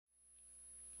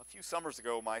few summers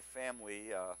ago, my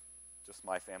family, just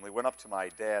my family, went up to my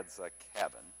dad's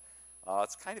cabin.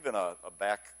 It's kind of in a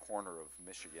back corner of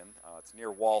Michigan. It's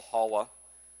near Walhalla.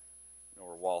 You know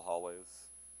where Walhalla is?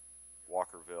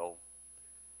 Walkerville.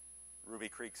 Ruby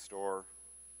Creek store.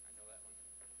 I know that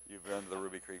one. You've been to the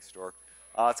Ruby Creek store.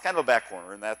 It's kind of a back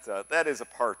corner, and that is a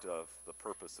part of the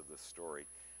purpose of this story.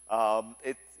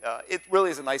 It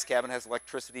really is a nice cabin. It has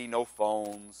electricity, no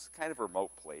phones, kind of a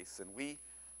remote place. And we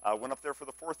went up there for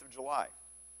the 4th of July.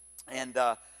 And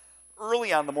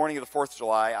early on the morning of the 4th of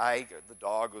July, the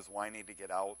dog was whining to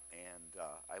get out, and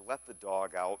I let the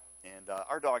dog out. And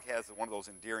our dog has one of those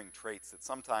endearing traits that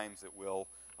sometimes it will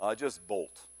just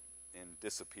bolt and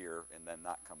disappear and then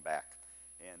not come back.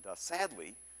 And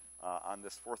sadly, on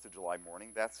this 4th of July morning,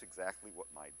 that's exactly what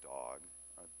my dog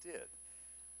did.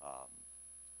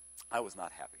 I was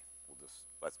not happy.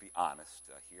 Let's be honest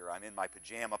here. I'm in my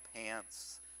pajama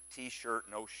pants, t-shirt,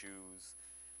 no shoes.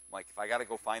 I'm like, if I got to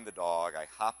go find the dog, I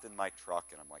hopped in my truck,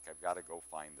 and I'm like, I've got to go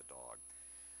find the dog.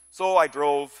 So I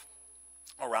drove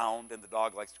around, and the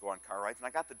dog likes to go on car rides, and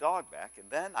I got the dog back, and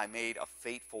then I made a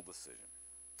fateful decision.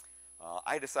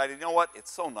 I decided, you know what,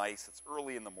 it's so nice, it's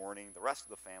early in the morning, the rest of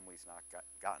the family's not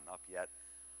gotten up yet.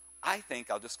 I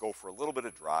think I'll just go for a little bit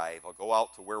of drive. I'll go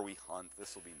out to where we hunt.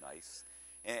 This will be nice.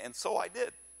 And so I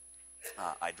did.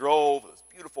 I drove. It was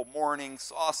a beautiful morning.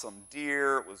 Saw some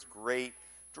deer. It was great.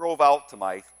 Drove out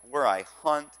to where I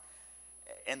hunt.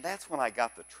 And that's when I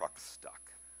got the truck stuck.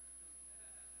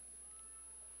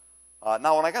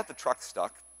 Now, when I got the truck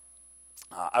stuck,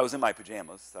 I was in my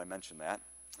pajamas. I mentioned that.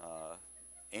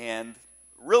 And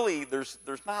really, there's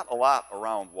not a lot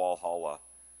around Walhalla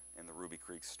and the Ruby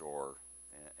Creek store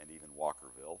and even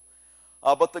Walkerville.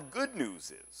 But the good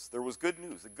news is, there was good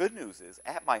news. The good news is,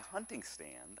 at my hunting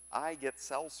stand, I get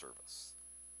cell service,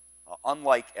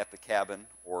 unlike at the cabin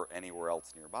or anywhere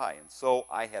else nearby. And so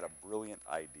I had a brilliant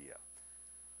idea.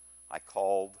 I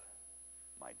called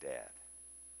my dad.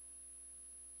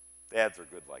 Dads are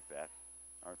good like that,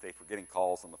 aren't they, for getting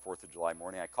calls on the 4th of July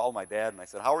morning? I called my dad, and I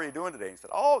said, how are you doing today? And he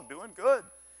said, oh, doing good.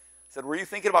 I said, were you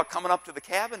thinking about coming up to the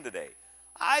cabin today?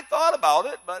 I thought about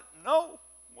it, but no.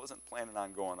 Wasn't planning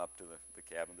on going up to the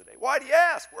cabin today. Why do you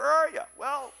ask? Where are you?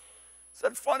 Well,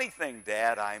 said, funny thing,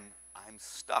 Dad, I'm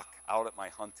stuck out at my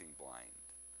hunting blind,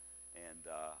 and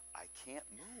I can't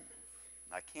move.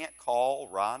 I can't call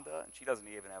Rhonda, and she doesn't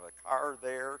even have a car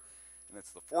there, and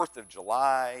it's the 4th of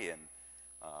July, and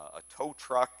a tow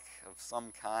truck of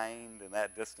some kind in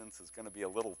that distance is going to be a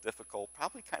little difficult,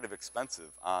 probably kind of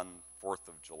expensive on 4th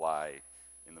of July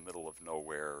in the middle of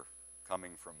nowhere,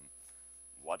 coming from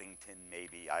Ludington,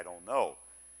 maybe, I don't know.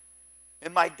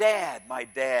 And my dad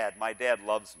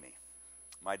loves me.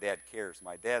 My dad cares.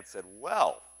 My dad said,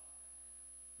 well,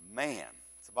 man,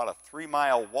 it's about a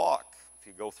 3-mile walk if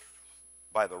you go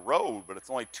by the road, but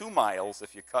it's only 2 miles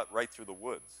if you cut right through the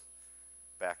woods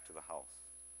back to the house.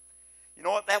 You know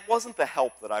what? That wasn't the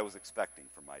help that I was expecting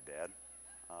from my dad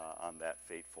on that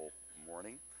fateful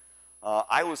morning.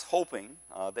 I was hoping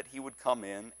that he would come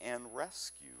in and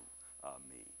rescue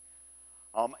me.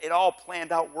 It all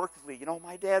planned out perfectly. You know,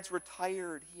 my dad's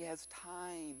retired. He has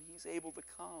time. He's able to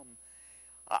come.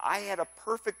 I had a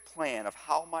perfect plan of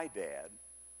how my dad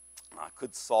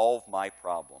could solve my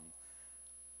problem,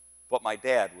 but my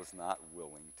dad was not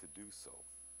willing to do so.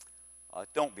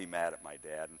 Don't be mad at my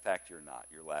dad. In fact, you're not.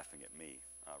 You're laughing at me,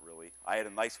 really. I had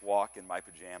a nice walk in my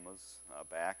pajamas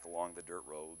back along the dirt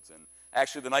roads, and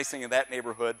actually the nice thing in that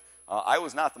neighborhood, I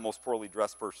was not the most poorly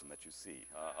dressed person that you see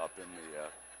up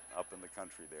in the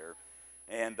country there.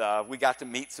 And we got to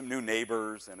meet some new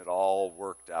neighbors, and it all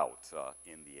worked out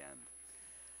in the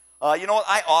end. You know what?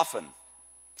 I often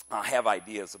have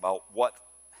ideas about what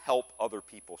help other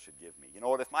people should give me. You know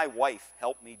what? If my wife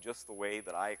helped me just the way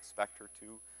that I expect her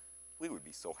to, we would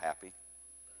be so happy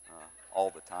all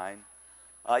the time.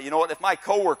 You know what? If my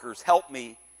coworkers helped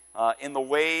me in the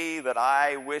way that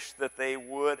I wish that they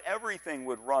would, everything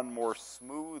would run more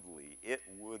smoothly. It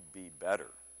would be better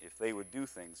if they would do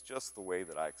things just the way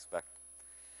that I expect.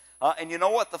 And you know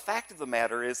what? The fact of the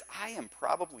matter is, I am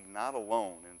probably not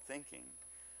alone in thinking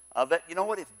that, you know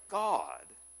what, if God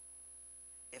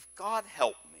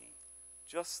helped me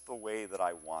just the way that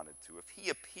I wanted to, if he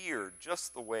appeared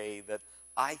just the way that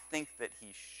I think that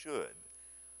he should,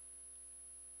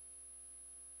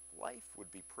 life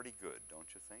would be pretty good,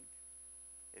 don't you think?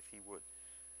 If he would.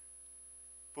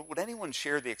 But would anyone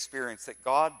share the experience that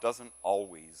God doesn't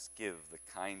always give the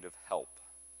kind of help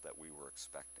that we were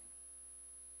expecting?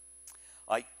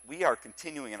 We are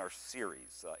continuing in our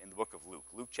series in the book of Luke.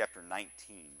 Luke chapter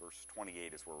 19, verse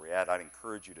 28 is where we're at. I'd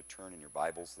encourage you to turn in your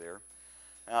Bibles there.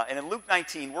 And in Luke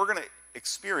 19, we're going to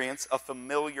experience a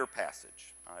familiar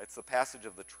passage. It's the passage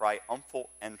of the triumphal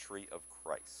entry of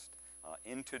Christ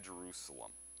into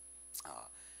Jerusalem.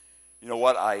 You know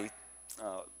what?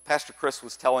 Pastor Chris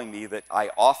was telling me that I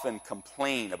often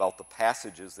complain about the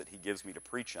passages that he gives me to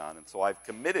preach on, and so I've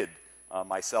committed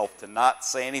myself to not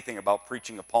say anything about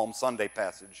preaching a Palm Sunday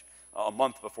passage a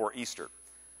month before Easter.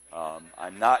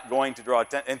 I'm not going to draw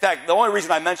attention. In fact, the only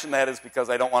reason I mention that is because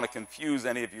I don't want to confuse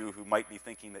any of you who might be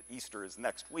thinking that Easter is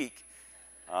next week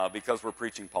because we're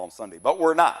preaching Palm Sunday. But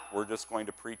we're not. We're just going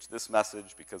to preach this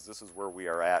message because this is where we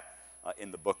are at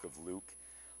in the book of Luke.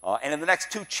 And in the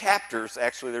next 2 chapters,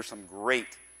 actually, there's some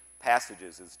great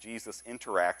passages as Jesus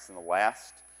interacts in the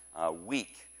last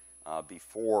week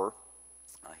before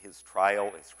his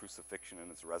trial, his crucifixion,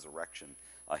 and his resurrection,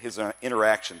 his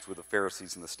interactions with the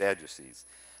Pharisees and the Sadducees.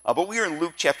 But we are in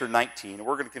Luke chapter 19, and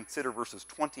we're going to consider verses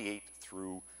 28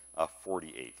 through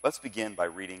 48. Let's begin by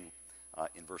reading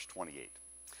in verse 28. It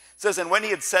says, "And when he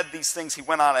had said these things, he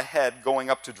went on ahead, going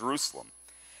up to Jerusalem.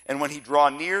 And when he drew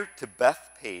near to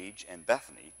Bethphage and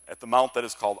Bethany, at the mount that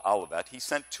is called Olivet, he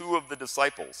sent 2 of the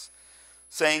disciples,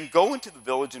 saying, 'Go into the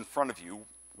village in front of you,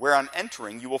 where on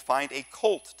entering you will find a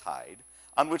colt tied,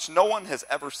 on which no one has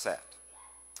ever sat.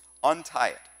 Untie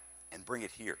it and bring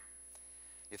it here.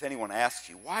 If anyone asks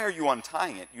you, why are you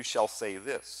untying it? You shall say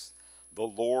this, the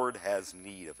Lord has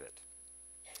need of it.'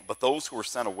 But those who were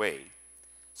sent away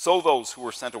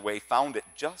found it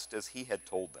just as he had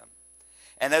told them.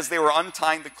 And as they were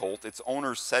untying the colt, its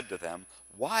owners said to them,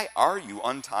 'Why are you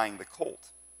untying the colt?'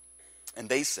 And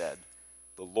they said,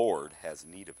 'The Lord has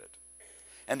need of it.'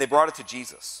 And they brought it to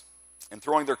Jesus. And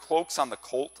throwing their cloaks on the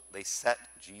colt, they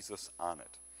set Jesus on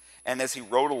it. And as he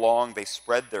rode along, they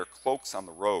spread their cloaks on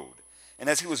the road. And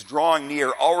as he was drawing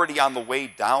near, already on the way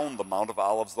down the Mount of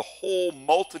Olives, the whole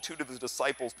multitude of his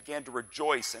disciples began to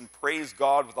rejoice and praise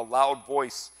God with a loud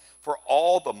voice for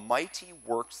all the mighty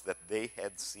works that they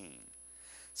had seen,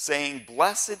 saying,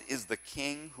 'Blessed is the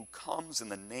King who comes in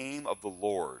the name of the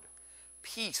Lord.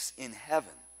 Peace in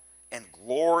heaven and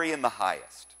glory in the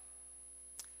highest.'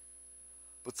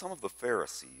 But some of the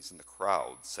Pharisees in the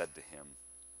crowd said to him,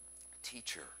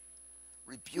 'Teacher,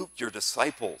 rebuke your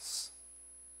disciples.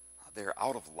 They're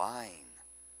out of line.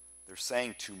 They're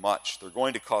saying too much. They're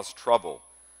going to cause trouble.'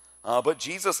 But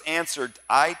Jesus answered,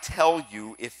 'I tell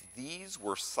you, if these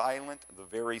were silent, the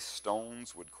very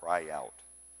stones would cry out.'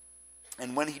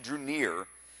 And when he drew near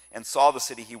and saw the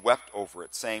city, he wept over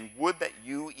it, saying, 'Would that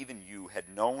you, even you, had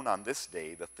known on this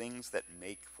day the things that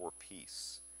make for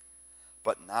peace.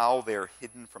 But now they are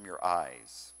hidden from your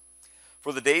eyes.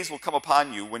 For the days will come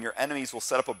upon you when your enemies will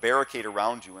set up a barricade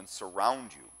around you and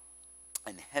surround you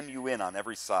and hem you in on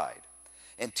every side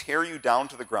and tear you down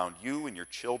to the ground, you and your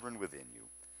children within you.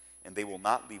 And they will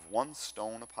not leave one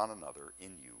stone upon another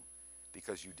in you,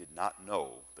 because you did not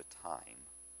know the time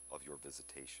of your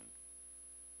visitation.'"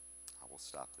 I will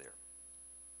stop there.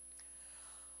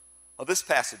 This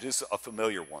passage is a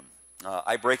familiar one.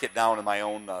 I break it down in my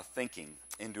own thinking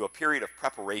into a period of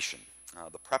preparation,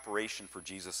 the preparation for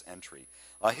Jesus' entry,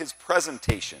 his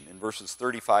presentation in verses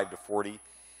 35 to 40,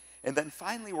 and then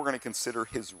finally we're going to consider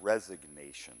his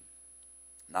resignation.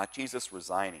 Not Jesus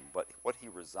resigning, but what he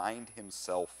resigned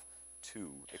himself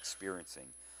to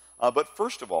experiencing. But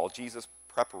first of all, Jesus'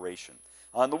 preparation.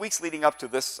 In the weeks leading up to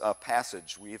this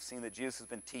passage, we have seen that Jesus has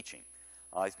been teaching.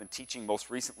 He's been teaching most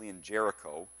recently in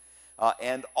Jericho.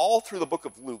 And all through the book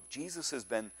of Luke,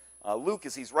 Luke,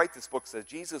 as he's writing this book, says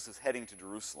Jesus is heading to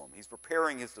Jerusalem. He's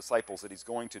preparing his disciples that he's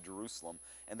going to Jerusalem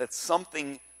and that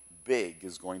something big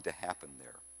is going to happen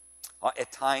there.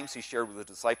 At times, he shared with the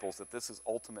disciples that this is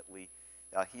ultimately,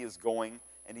 he is going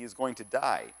and he is going to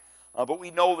die. But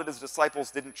we know that his disciples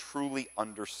didn't truly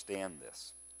understand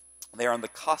this. They are on the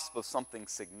cusp of something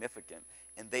significant,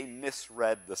 and they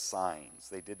misread the signs.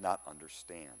 They did not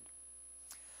understand.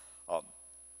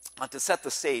 To set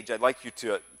the stage, I'd like you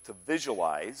to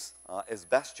visualize as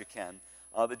best you can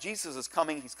that Jesus is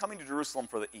coming. He's coming to Jerusalem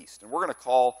for the east, and we're going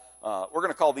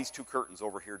to call these 2 curtains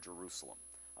over here Jerusalem.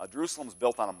 Jerusalem's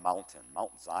built on a mountain,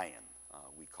 Mount Zion,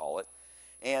 we call it.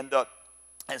 And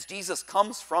as Jesus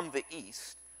comes from the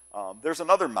east, there's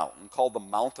another mountain called the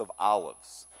Mount of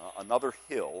Olives, another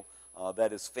hill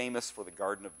that is famous for the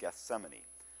Garden of Gethsemane.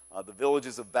 The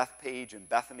villages of Bethphage and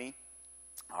Bethany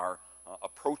are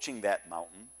approaching that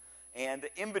mountain. And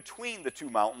in between the 2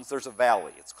 mountains, there's a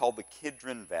valley. It's called the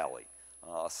Kidron Valley,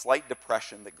 a slight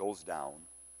depression that goes down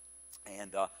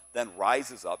and then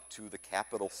rises up to the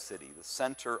capital city, the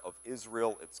center of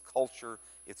Israel, its culture,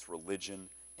 its religion,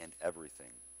 and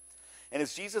everything. And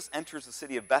as Jesus enters the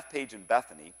city of Bethphage and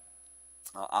Bethany,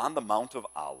 on the Mount of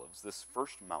Olives, this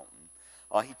first mountain,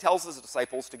 he tells his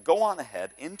disciples to go on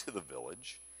ahead into the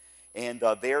village, and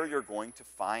there you're going to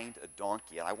find a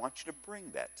donkey, and I want you to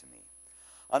bring that to me.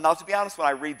 Now, to be honest, when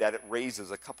I read that, it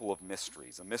raises a couple of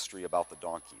mysteries, a mystery about the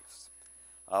donkeys.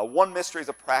 One mystery is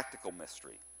a practical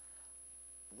mystery.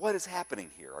 What is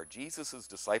happening here? Are Jesus'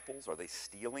 disciples, are they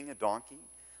stealing a donkey?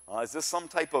 Is this some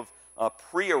type of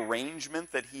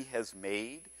prearrangement that he has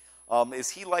made? Is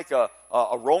he like a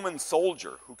Roman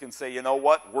soldier who can say, you know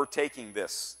what, we're taking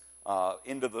this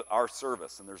into our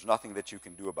service, and there's nothing that you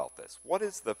can do about this? What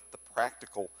is the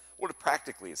practical, what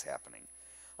practically is happening?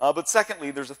 But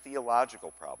secondly, there's a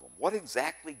theological problem. What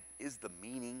exactly is the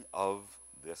meaning of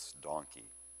this donkey?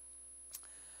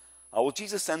 Well,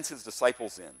 Jesus sends his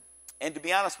disciples in. And to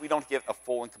be honest, we don't get a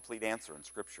full and complete answer in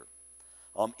Scripture.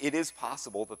 It is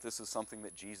possible that this is something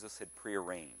that Jesus had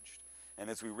prearranged. And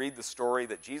as we read the story,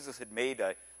 that Jesus had made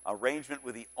an arrangement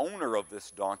with the owner of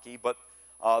this donkey, but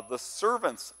the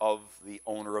servants of the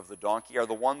owner of the donkey are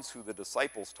the ones who the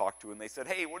disciples talked to, and they said,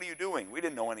 hey, what are you doing? We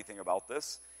didn't know anything about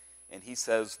this. And he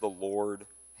says, the Lord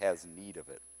has need of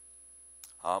it.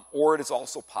 Or it is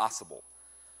also possible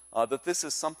that this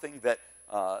is something that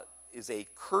is a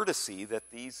courtesy that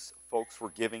these folks were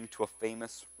giving to a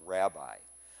famous rabbi.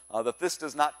 That this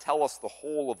does not tell us the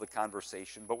whole of the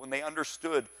conversation, but when they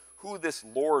understood who this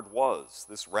Lord was,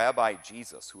 this Rabbi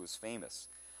Jesus who is famous,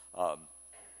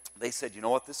 they said, you know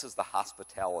what, this is the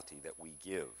hospitality that we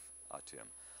give to him.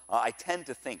 I tend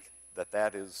to think that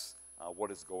that is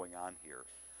what is going on here.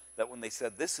 That when they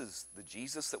said, this is the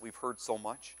Jesus that we've heard so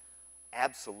much,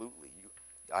 absolutely,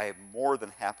 I am more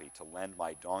than happy to lend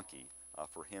my donkey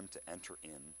for him to enter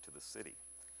into the city.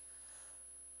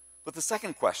 But the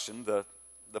second question, the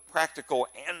practical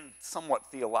and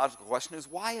somewhat theological question, is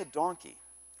why a donkey?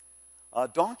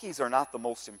 Donkeys are not the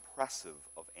most impressive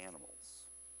of animals.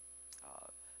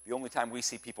 The only time we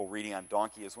see people reading on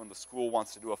donkey is when the school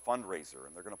wants to do a fundraiser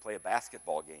and they're going to play a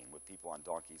basketball game with people on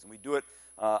donkeys. And we do it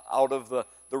out of the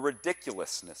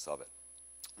ridiculousness of it.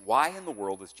 Why in the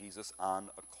world is Jesus on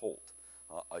a colt,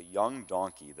 a young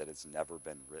donkey that has never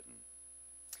been ridden?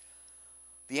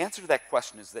 The answer to that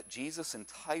question is that Jesus'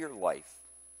 entire life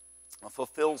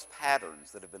fulfills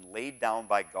patterns that have been laid down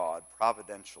by God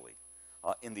providentially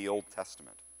in the Old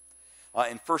Testament.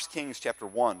 In 1 Kings chapter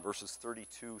 1, verses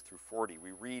 32 through 40,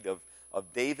 we read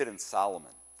of David and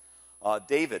Solomon.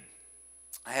 David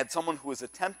had someone who was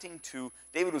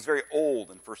David was very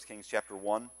old in 1 Kings chapter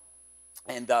 1,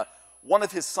 and one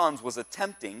of his sons was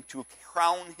attempting to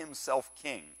crown himself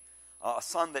king, a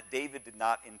son that David did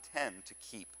not intend to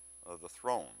keep the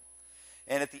throne.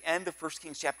 And at the end of 1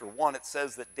 Kings chapter 1, it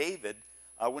says that David,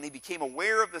 when he became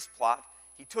aware of this plot,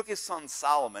 he took his son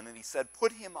Solomon and he said,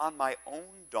 put him on my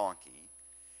own donkey,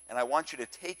 and I want you to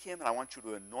take him and I want you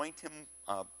to anoint him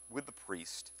with the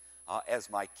priest as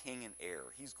my king and heir.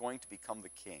 He's going to become the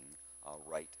king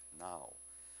right now.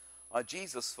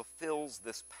 Jesus fulfills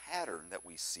this pattern that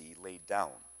we see laid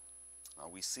down.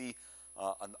 We see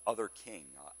another king,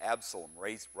 Absalom,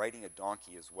 riding a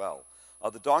donkey as well.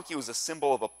 The donkey was a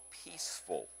symbol of a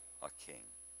peaceful king.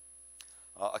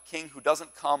 A king who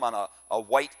doesn't come on a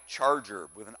white charger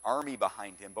with an army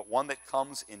behind him, but one that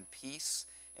comes in peace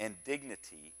and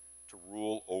dignity to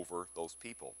rule over those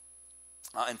people.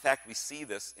 In fact, we see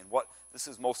this in this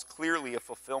is most clearly a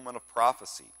fulfillment of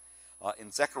prophecy.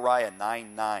 In Zechariah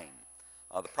 9:9,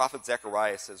 the prophet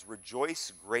Zechariah says,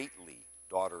 rejoice greatly,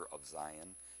 daughter of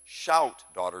Zion. Shout,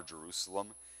 daughter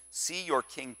Jerusalem. See, your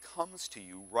king comes to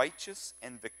you, righteous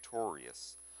and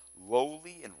victorious,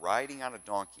 lowly and riding on a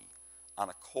donkey, on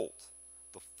a colt,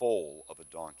 the foal of a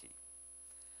donkey.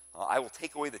 I will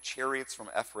take away the chariots from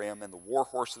Ephraim and the war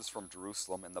horses from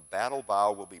Jerusalem, and the battle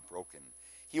bow will be broken.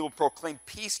 He will proclaim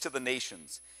peace to the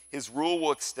nations. His rule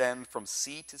will extend from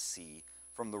sea to sea,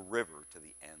 from the river to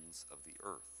the ends of the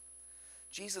earth.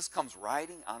 Jesus comes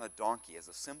riding on a donkey as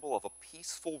a symbol of a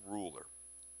peaceful ruler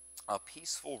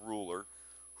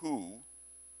who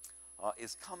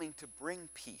is coming to bring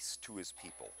peace to his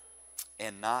people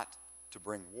and not to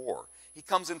bring war. He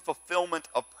comes in fulfillment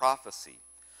of prophecy.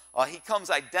 He comes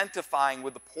identifying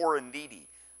with the poor and needy.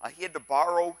 He had to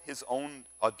borrow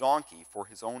a donkey for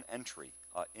his own entry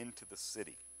into the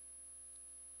city.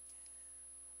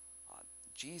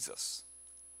 Jesus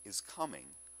is coming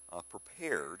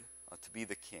prepared to be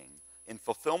the king in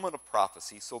fulfillment of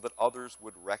prophecy so that others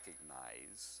would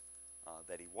recognize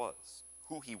that he was,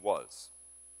 who he was.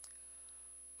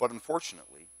 But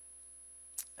unfortunately,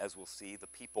 as we'll see, the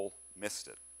people missed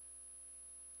it.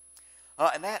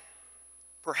 And that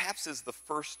perhaps is the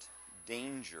first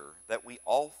danger that we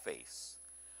all face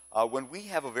when we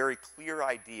have a very clear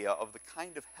idea of the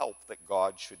kind of help that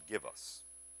God should give us,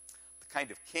 the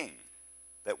kind of king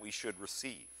that we should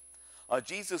receive.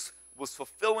 Jesus was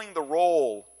fulfilling the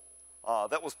role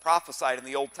that was prophesied in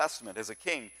the Old Testament as a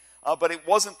king, but it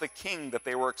wasn't the king that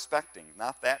they were expecting,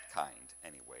 not that kind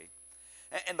anyway.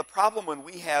 And the problem when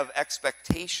we have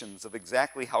expectations of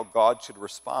exactly how God should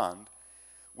respond,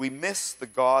 we miss the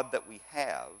God that we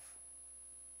have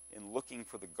in looking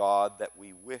for the God that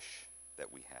we wish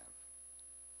that we have.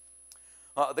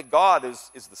 The God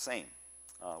is the same,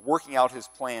 working out his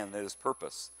plan and his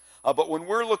purpose. But when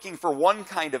we're looking for one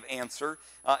kind of answer,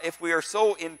 if we are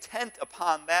so intent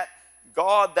upon that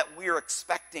God that we're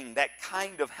expecting, that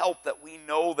kind of help that we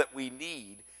know that we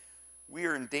need, we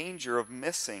are in danger of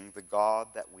missing the God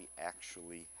that we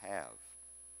actually have.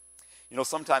 You know,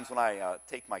 sometimes when I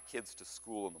take my kids to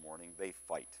school in the morning, they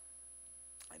fight.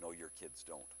 I know your kids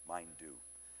don't. Mine do.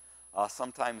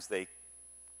 Sometimes they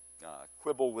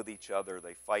quibble with each other.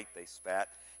 They fight. They spat.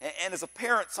 And as a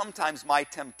parent, sometimes my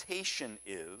temptation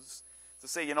is to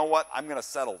say, you know what, I'm going to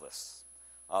settle this.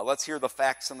 Let's hear the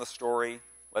facts in the story.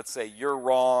 Let's say you're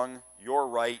wrong, you're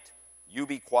right, you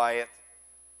be quiet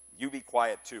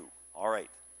too. All right,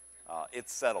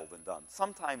 it's settled and done.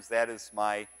 Sometimes that is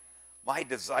my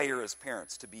desire as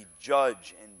parents, to be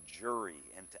judge and jury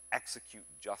and to execute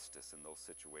justice in those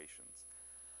situations.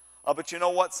 But you know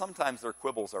what? Sometimes their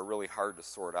quibbles are really hard to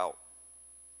sort out.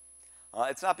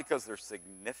 It's not because they're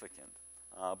significant,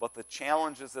 but the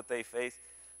challenges that they face,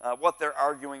 what they're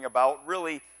arguing about,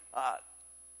 really,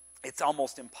 it's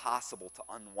almost impossible to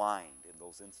unwind in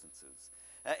those instances.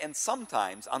 And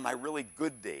sometimes, on my really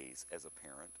good days as a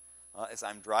parent, as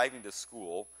I'm driving to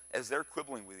school, as they're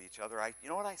quibbling with each other, you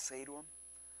know what I say to them?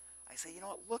 I say, you know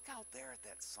what, look out there at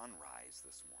that sunrise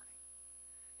this morning.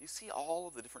 You see all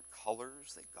of the different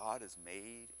colors that God has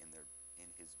made in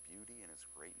his beauty and his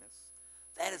greatness?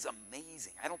 That is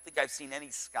amazing. I don't think I've seen any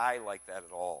sky like that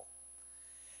at all.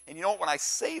 And you know what, when I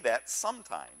say that,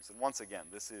 sometimes, and once again,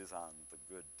 this is on the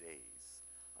good days,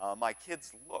 my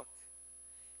kids look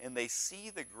and they see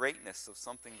the greatness of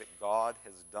something that God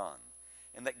has done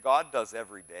and that God does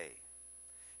every day.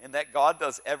 And that God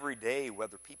does every day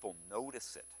whether people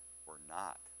notice it or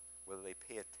not, whether they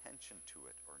pay attention to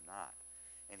it or not.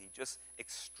 And he just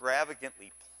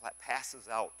extravagantly passes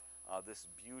out this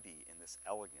beauty and this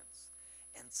elegance.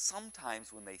 And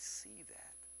sometimes when they see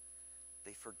that,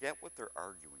 they forget what they're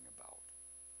arguing about.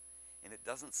 And it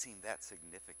doesn't seem that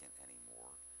significant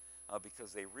anymore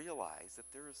because they realize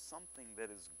that there is something that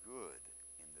is good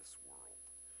in this world.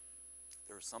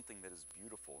 There is something that is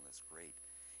beautiful and is great.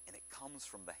 And it comes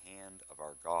from the hand of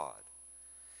our God.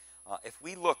 If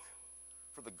we look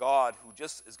for the God who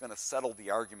just is going to settle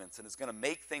the arguments and is going to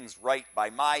make things right by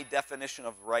my definition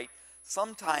of right,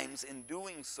 sometimes in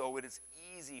doing so it is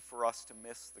easy for us to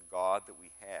miss the God that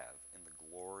we have in the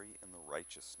glory and the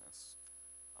righteousness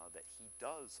that he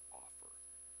does offer.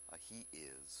 He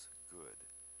is good.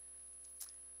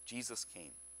 Jesus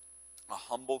came, a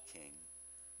humble king,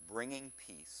 bringing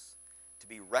peace to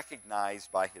be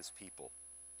recognized by his people.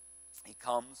 He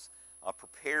comes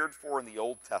prepared for in the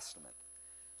Old Testament,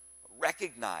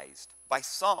 recognized by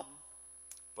some,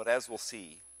 but as we'll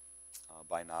see,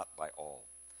 not by all.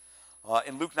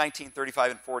 In Luke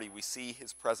 19:35 and 40, we see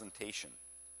his presentation.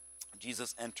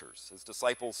 Jesus enters. His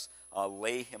disciples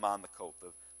lay him on the coat.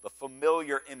 The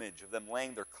familiar image of them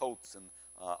laying their coats, and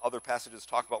other passages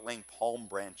talk about laying palm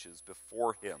branches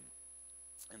before him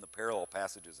in the parallel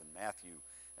passages in Matthew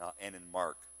and in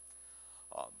Mark.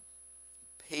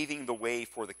 Paving the way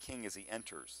for the king as he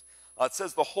enters. It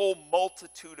says the whole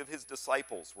multitude of his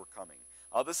disciples were coming.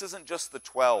 This isn't just the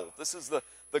 12. This is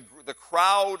the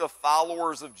crowd of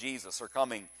followers of Jesus are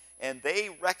coming, and they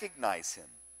recognize him.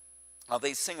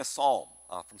 They sing a psalm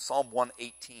from Psalm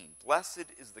 118. Blessed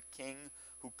is the King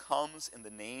who comes in the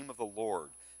name of the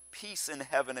Lord. Peace in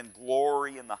heaven and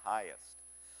glory in the highest.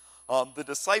 The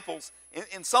disciples,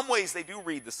 in some ways, they do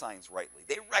read the signs rightly.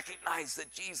 They recognize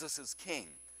that Jesus is king.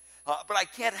 But I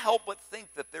can't help but think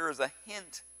that there is a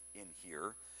hint in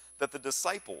here that the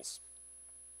disciples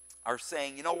are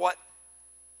saying, you know what?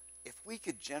 If we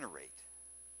could generate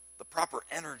the proper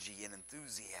energy and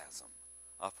enthusiasm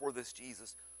for this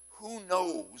Jesus, who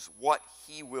knows what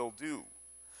he will do?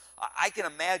 I can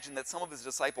imagine that some of his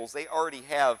disciples, they already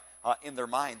have in their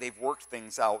mind, they've worked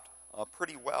things out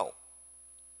pretty well.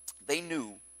 They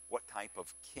knew what type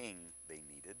of king they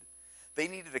needed. They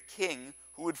needed a king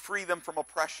who would free them from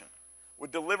oppression,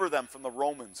 would deliver them from the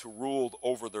Romans who ruled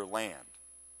over their land.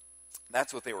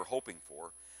 That's what they were hoping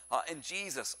for. And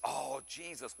Jesus,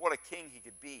 Jesus, what a king he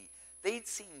could be. They'd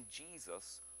seen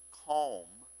Jesus calm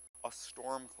a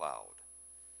storm cloud.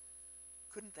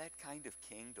 Couldn't that kind of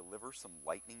king deliver some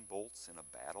lightning bolts in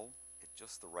a battle at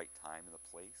just the right time and the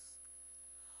place?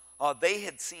 They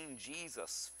had seen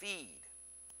Jesus feed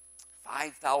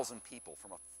 5,000 people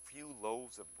from a few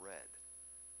loaves of bread.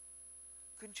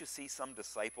 Couldn't you see some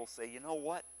disciples say, you know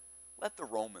what? Let the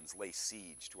Romans lay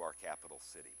siege to our capital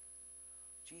city.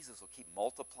 Jesus will keep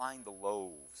multiplying the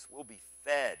loaves. We'll be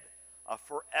fed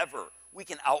forever. We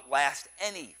can outlast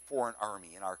any foreign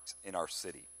army in our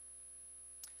city.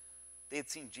 They had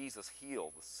seen Jesus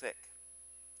heal the sick,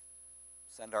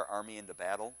 send our army into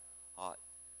battle.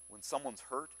 When someone's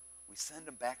hurt, we send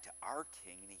them back to our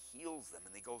king, and he heals them,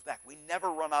 and he goes back. We never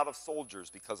run out of soldiers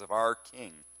because of our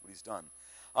king, what he's done.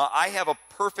 I have a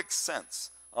perfect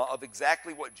sense of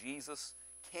exactly what Jesus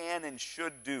can and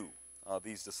should do,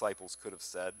 these disciples could have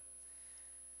said.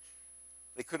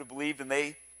 They could have believed, and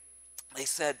they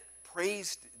said,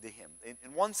 praise to him.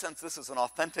 In one sense, this is an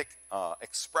authentic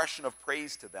expression of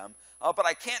praise to them, but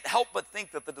I can't help but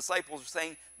think that the disciples are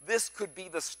saying, this could be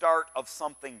the start of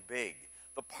something big.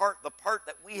 The part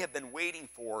that we have been waiting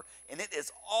for, and it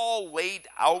is all laid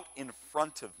out in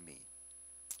front of me.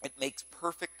 It makes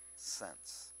perfect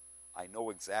sense. I know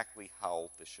exactly how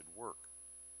this should work.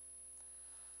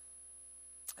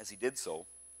 As he did so,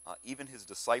 even his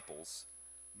disciples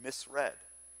misread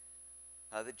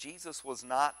that Jesus was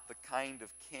not the kind of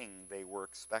king they were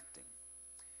expecting.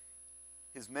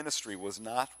 His ministry was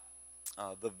not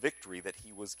the victory that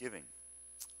he was giving.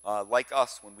 Like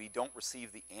us, when we don't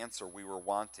receive the answer we were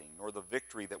wanting, nor the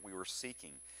victory that we were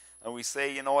seeking, and we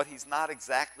say, you know what, he's not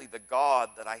exactly the God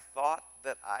that I thought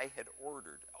that I had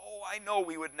ordered. Oh, I know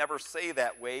we would never say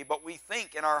that way, but we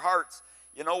think in our hearts,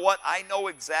 you know what, I know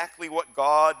exactly what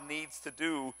God needs to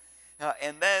do.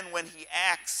 And then when he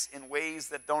acts in ways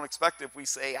that don't expect it, we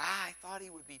say, I thought he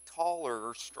would be taller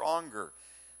or stronger,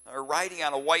 or riding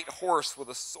on a white horse with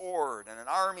a sword and an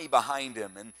army behind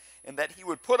him, and that he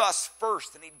would put us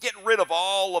first, and he'd get rid of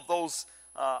all of those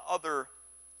other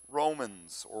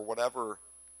Romans or whatever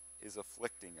is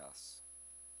afflicting us.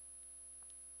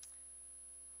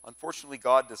 Unfortunately,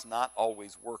 God does not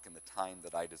always work in the time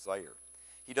that I desire.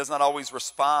 He does not always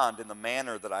respond in the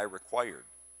manner that I required.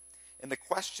 And the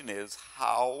question is,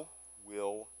 how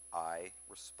will I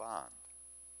respond?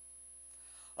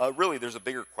 Really, there's a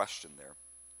bigger question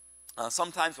there.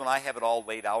 Sometimes when I have it all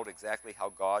laid out exactly how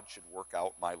God should work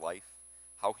out my life,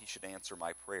 how he should answer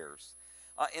my prayers,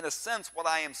 in a sense, what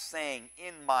I am saying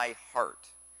in my heart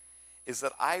is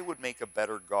that I would make a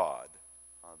better God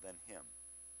than him.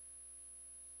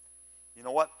 You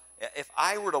know what? If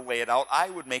I were to lay it out, I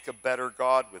would make a better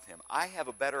God with him. I have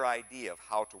a better idea of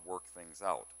how to work things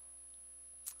out.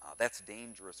 That's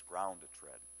dangerous ground to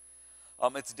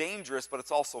tread. It's dangerous, but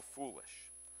it's also foolish.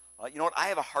 You know what? I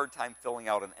have a hard time filling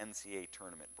out an NCAA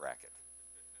tournament bracket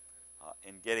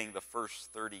and getting the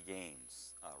first 30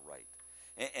 games right.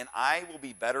 And I will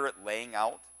be better at laying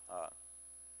out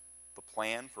the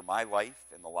plan for my life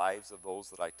and the lives of those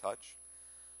that I touch.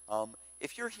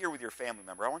 If you're here with your family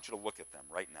member, I want you to look at them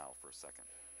right now for a second.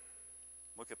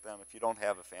 Look at them. If you don't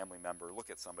have a family member, look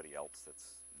at somebody else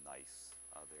that's nice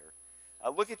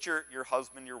there. Look at your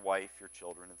husband, your wife, your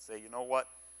children, and say, you know what?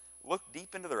 Look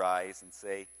deep into their eyes and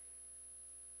say,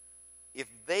 if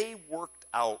they worked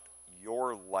out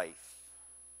your life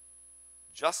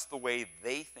just the way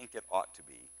they think it ought to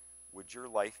be, would your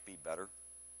life be better?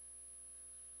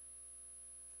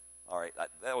 All right,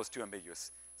 that was too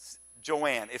ambiguous.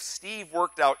 Joanne, if Steve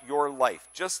worked out your life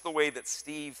just the way that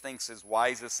Steve thinks is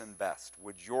wisest and best,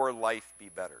 would your life be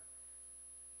better?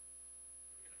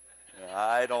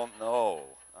 I don't know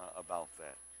about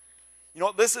that. You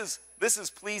know, this is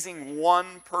pleasing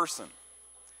one person.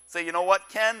 Say, you know what,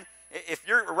 Ken, if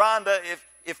you're Rhonda,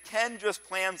 if Ken just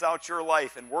plans out your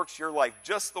life and works your life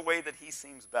just the way that he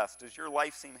seems best, does your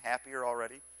life seem happier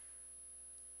already?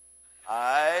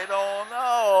 I don't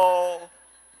know.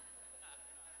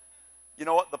 You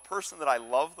know what? The person that I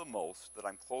love the most, that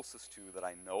I'm closest to, that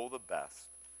I know the best,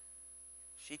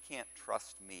 she can't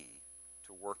trust me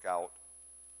to work out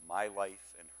my life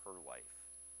and her life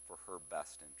for her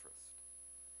best interest.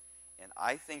 And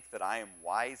I think that I am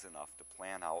wise enough to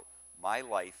plan out my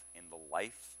life and the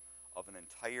life of an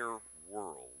entire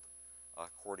world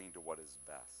according to what is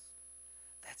best.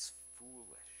 That's foolish.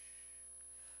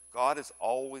 God is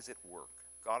always at work.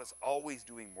 God is always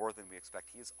doing more than we expect.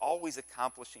 He is always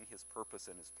accomplishing his purpose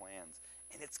and his plans.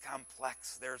 And it's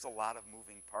complex. There's a lot of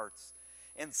moving parts.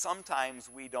 And sometimes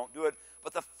we don't do it.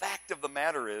 But the fact of the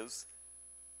matter is,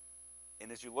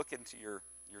 and as you look into your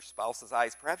spouse's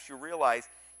eyes, perhaps you realize,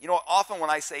 you know, often when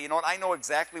I say, you know what, I know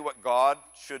exactly what God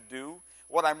should do,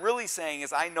 what I'm really saying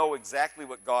is I know exactly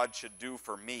what God should do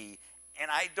for me,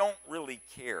 and I don't really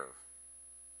care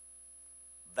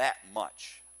that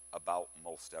much about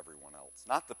most everyone else.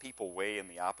 Not the people way in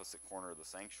the opposite corner of the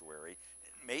sanctuary,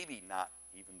 maybe not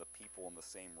even the people in the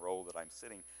same row that I'm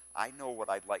sitting. I know what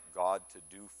I'd like God to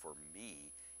do for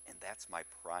me, and that's my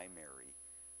primary,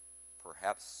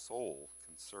 perhaps sole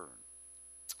concern.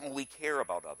 And we care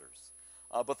about others,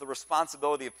 but the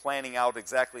responsibility of planning out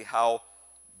exactly how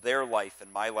their life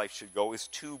and my life should go is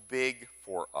too big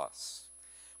for us.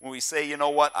 When we say, you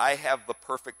know what, I have the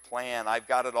perfect plan, I've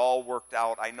got it all worked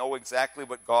out, I know exactly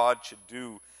what God should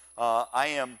do,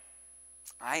 I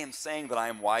am saying that I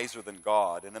am wiser than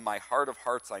God, and in my heart of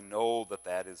hearts I know that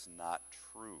that is not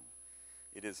true.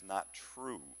 It is not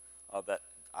true that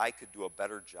I could do a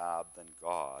better job than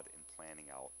God in planning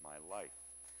out my life.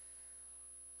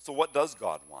 So what does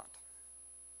God want?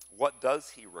 What does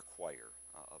he require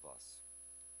of us?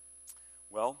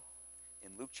 Well,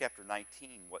 in Luke chapter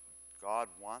 19, what God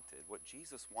wanted, what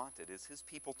Jesus wanted, is his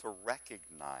people to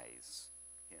recognize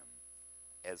him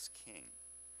as king.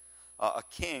 A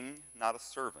king, not a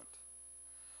servant.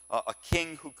 A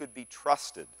king who could be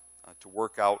trusted to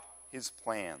work out his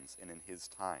plans and in his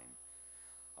time.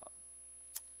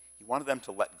 He wanted them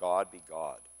to let God be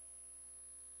God.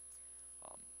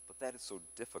 But that is so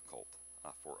difficult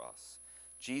for us.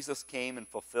 Jesus came in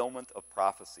fulfillment of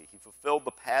prophecy. He fulfilled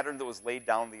the pattern that was laid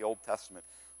down in the Old Testament.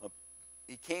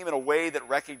 He came in a way that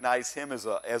recognized him as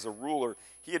a ruler.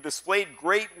 He had displayed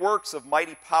great works of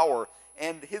mighty power,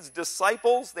 and his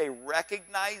disciples, they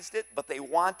recognized it, but they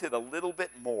wanted a little bit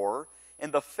more.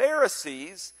 And the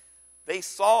Pharisees, they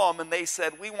saw him and they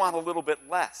said, we want a little bit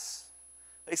less.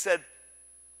 They said,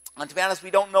 and to be honest,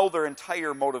 we don't know their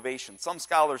entire motivation. Some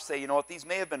scholars say, you know what, these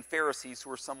may have been Pharisees who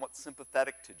were somewhat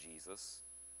sympathetic to Jesus,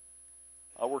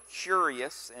 were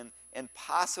curious and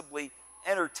possibly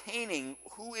entertaining,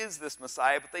 who is this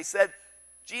Messiah? But they said,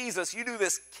 Jesus, you do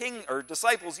this king, or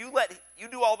disciples, you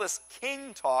do all this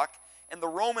king talk, and the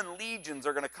Roman legions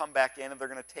are going to come back in and they're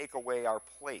going to take away our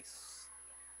place.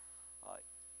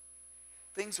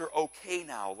 Things are okay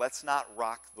now. Let's not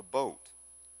rock the boat.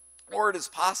 Or it is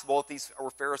possible that these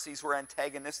Pharisees were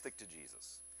antagonistic to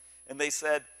Jesus. And they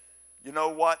said, you know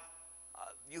what?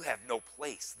 You have no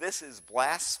place. This is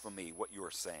blasphemy, what you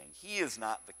are saying. He is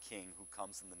not the king who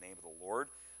comes in the name of the Lord.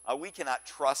 We cannot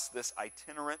trust this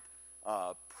itinerant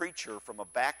preacher from a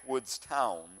backwoods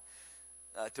town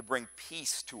to bring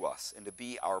peace to us and to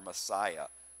be our Messiah.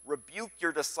 Rebuke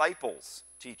your disciples,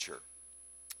 teacher.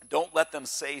 Don't let them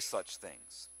say such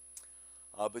things.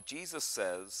 But Jesus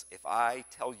says, if I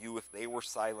tell you if they were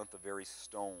silent, the very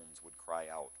stones would cry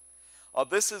out.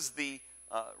 This is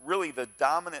really the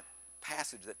dominant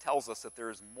passage that tells us that there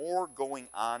is more going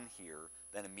on here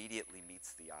than immediately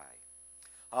meets the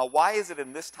eye. Why is it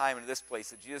in this time and in this place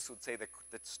that Jesus would say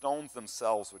that stones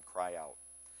themselves would cry out?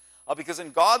 Because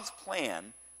in God's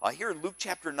plan, here in Luke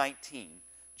chapter 19,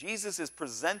 Jesus is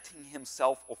presenting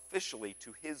himself officially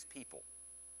to his people.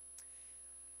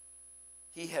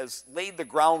 He has laid the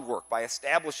groundwork by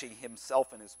establishing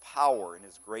himself in his power, in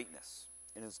his greatness,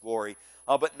 in his glory.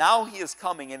 But now he is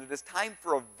coming, and it is time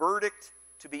for a verdict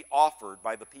to be offered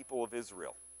by the people of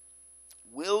Israel.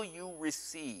 Will you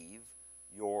receive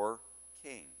your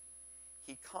king?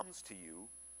 He comes to you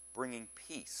bringing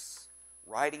peace,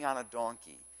 riding on a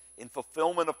donkey, in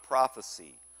fulfillment of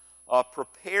prophecy,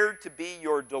 prepared to be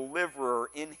your deliverer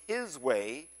in his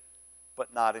way,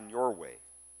 but not in your way.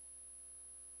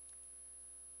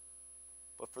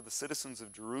 But for the citizens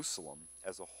of Jerusalem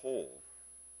as a whole,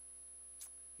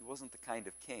 he wasn't the kind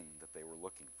of king that they were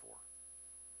looking for.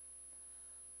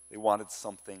 They wanted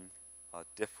something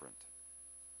different.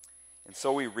 And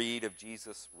so we read of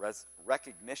Jesus'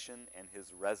 recognition and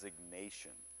his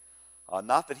resignation.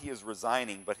 Not that he is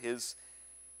resigning, but his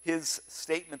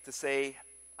statement to say,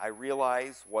 I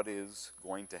realize what is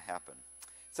going to happen.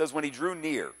 It says, when he drew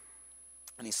near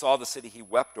and he saw the city, he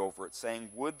wept over it, saying,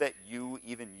 would that you,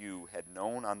 even you, had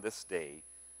known on this day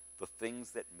the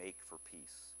things that make for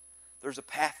peace. There's a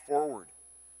path forward.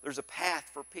 There's a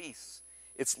path for peace.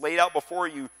 It's laid out before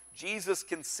you. Jesus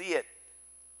can see it.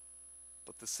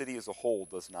 But the city as a whole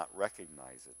does not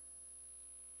recognize it.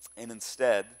 And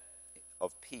instead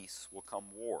of peace will come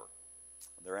war.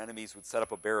 Their enemies would set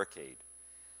up a barricade.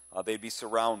 They'd be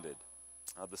surrounded.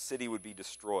 The city would be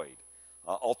destroyed.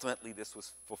 Ultimately, this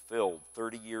was fulfilled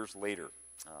 30 years later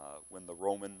when the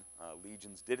Roman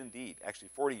legions did indeed, actually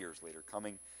 40 years later,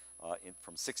 coming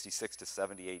from 66 to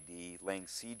 70 A.D., laying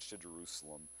siege to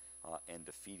Jerusalem and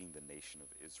defeating the nation of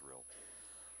Israel.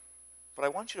 But I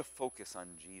want you to focus on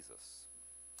Jesus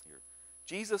here.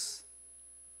 Jesus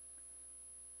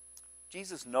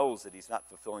knows that he's not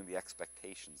fulfilling the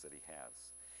expectations that he has.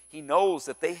 He knows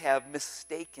that they have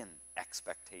mistaken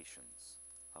expectations,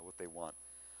 what they want.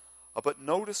 But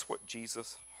notice what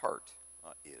Jesus' heart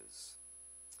is.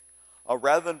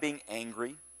 Rather than being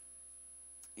angry,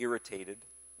 irritated,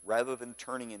 rather than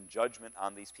turning in judgment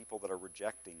on these people that are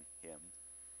rejecting him,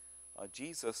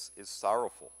 Jesus is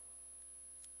sorrowful.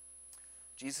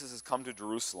 Jesus has come to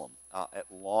Jerusalem at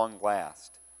long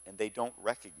last, and they don't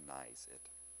recognize it.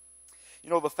 You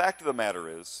know, the fact of the matter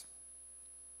is,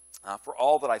 for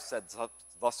all that I've said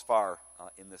thus far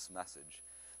in this message,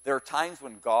 there are times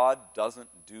when God doesn't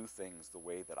do things the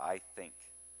way that I think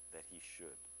that he should.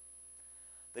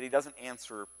 That he doesn't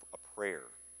answer a prayer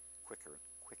quick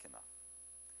enough.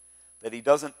 That he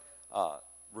doesn't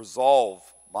resolve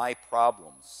my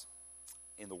problems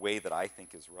in the way that I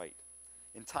think is right.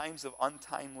 In times of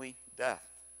untimely death,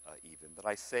 even, that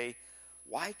I say,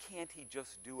 why can't he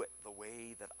just do it the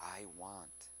way that I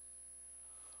want?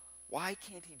 Why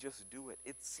can't he just do it?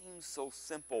 It seems so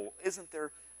simple. Isn't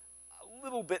there a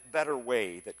little bit better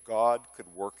way that God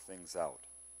could work things out?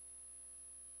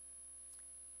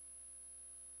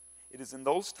 It is in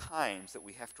those times that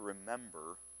we have to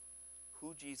remember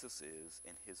who Jesus is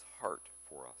and his heart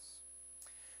for us.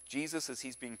 Jesus, as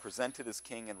he's being presented as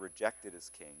king and rejected as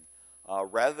king,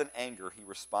 rather than anger, he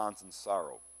responds in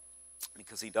sorrow,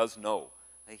 because he does know,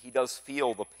 he does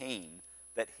feel the pain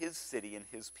that his city and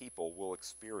his people will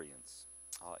experience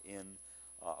in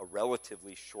a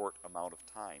relatively short amount of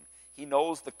time. He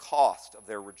knows the cost of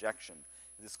their rejection.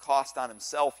 This cost on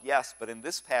himself, yes, but in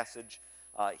this passage,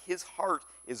 his heart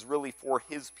is really for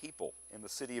his people in the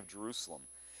city of Jerusalem.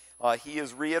 He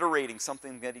is reiterating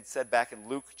something that he said back in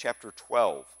Luke chapter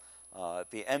 12.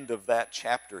 At the end of that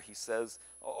chapter, he says,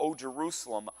 "O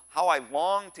Jerusalem, how I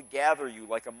long to gather you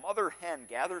like a mother hen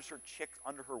gathers her chicks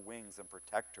under her wings and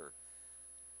protect her.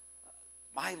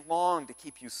 I long to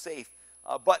keep you safe,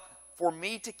 but for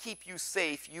me to keep you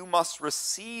safe, you must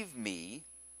receive me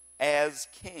as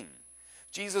king."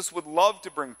 Jesus would love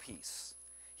to bring peace.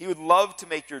 He would love to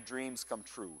make your dreams come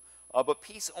true. But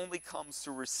peace only comes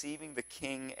through receiving the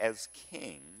king as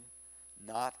king,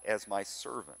 not as my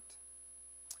servant.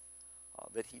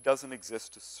 That he doesn't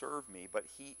exist to serve me, but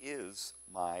he is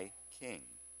my king.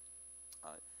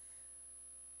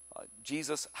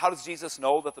 Jesus, how does Jesus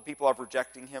know that the people are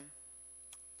rejecting him?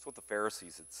 That's what the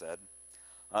Pharisees had said.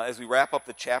 As we wrap up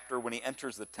the chapter, when he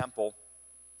enters the temple,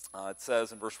 it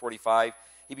says in verse 45,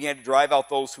 he began to drive out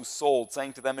those who sold,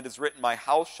 saying to them, "It is written, my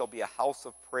house shall be a house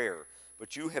of prayer,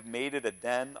 but you have made it a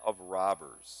den of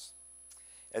robbers."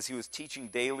 As he was teaching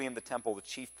daily in the temple, the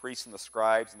chief priests and the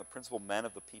scribes and the principal men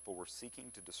of the people were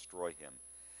seeking to destroy him.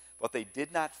 But they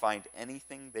did not find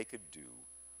anything they could do,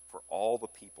 for all the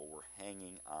people were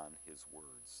hanging on his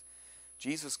words.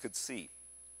 Jesus could see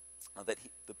that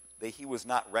he was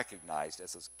not recognized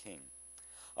as his king.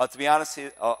 To be honest,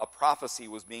 a prophecy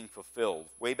was being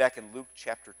fulfilled way back in Luke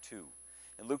chapter 2.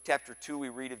 In Luke chapter 2, we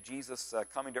read of Jesus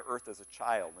coming to earth as a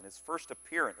child, and his first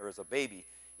appearance, or as a baby,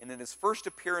 and in his first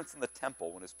appearance in the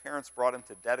temple, when his parents brought him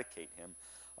to dedicate him,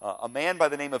 a man by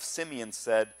the name of Simeon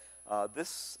said,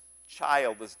 "This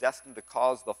child is destined to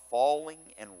cause the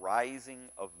falling and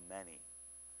rising of many."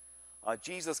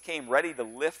 Jesus came ready to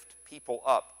lift people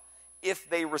up if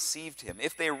they received him,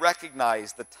 if they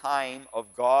recognized the time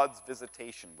of God's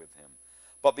visitation with him.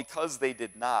 But because they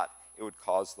did not, it would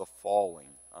cause the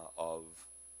falling of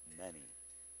many.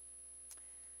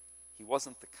 He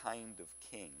wasn't the kind of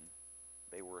king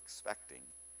they were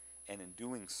expecting, and in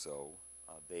doing so,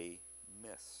 they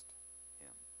missed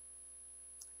him.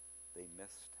 They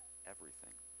missed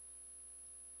everything.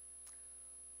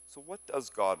 So what does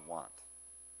God want?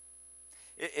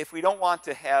 If we don't want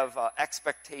to have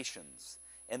expectations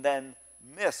and then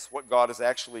miss what God is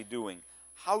actually doing,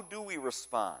 how do we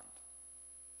respond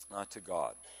to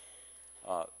God?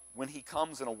 When he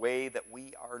comes in a way that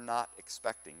we are not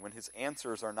expecting, when his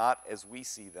answers are not as we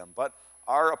see them, but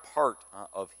are a part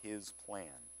of his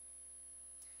plan.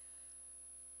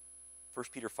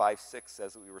 1 Peter 5:6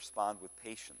 says that we respond with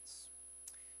patience.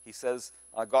 He says,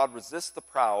 God resists the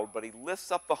proud, but he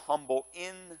lifts up the humble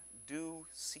in due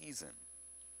season.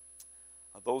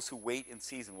 Those who wait in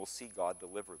season will see God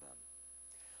deliver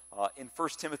them. In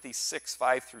 1 Timothy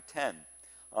 6:5-10,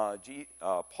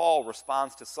 Paul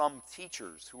responds to some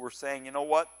teachers who were saying, you know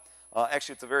what?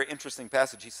 Actually, it's a very interesting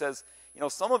passage. He says,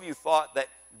 some of you thought that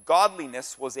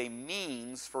godliness was a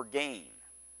means for gain.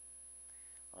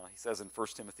 He says in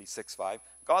 1 Timothy 6:5,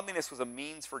 godliness was a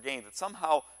means for gain, that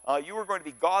somehow you were going to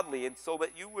be godly and so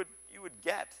that you would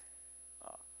get,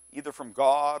 either from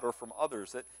God or from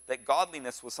others, that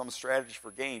godliness was some strategy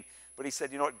for gain. But he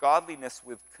said, godliness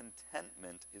with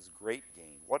contentment is great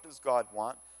gain. What does God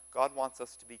want? God wants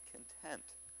us to be content.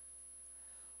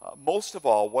 Most of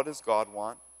all, what does God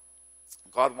want?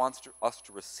 God wants us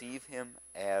to receive him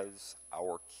as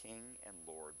our King and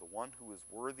Lord, the one who is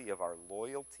worthy of our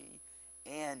loyalty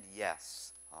and,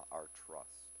 yes, our trust.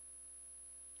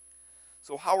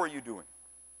 So how are you doing?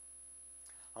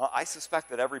 I suspect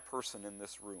that every person in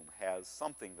this room has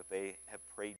something that they have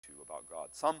prayed to about God,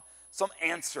 some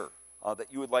answer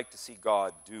that you would like to see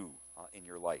God do in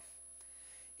your life.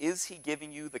 Is he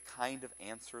giving you the kind of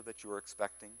answer that you are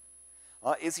expecting?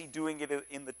 Is he doing it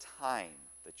in the time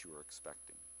that you are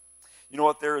expecting? You know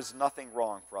what? There is nothing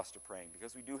wrong for us to praying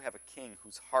because we do have a king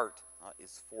whose heart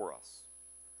is for us.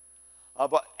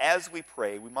 But as we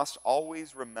pray, we must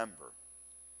always remember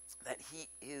that he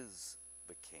is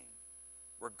the king,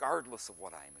 regardless of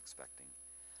what I am expecting.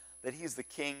 That he is the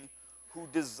king who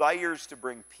desires to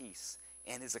bring peace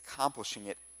and is accomplishing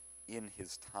it in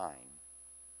his time.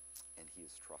 And he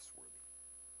is trustworthy.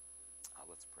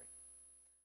 Let's pray.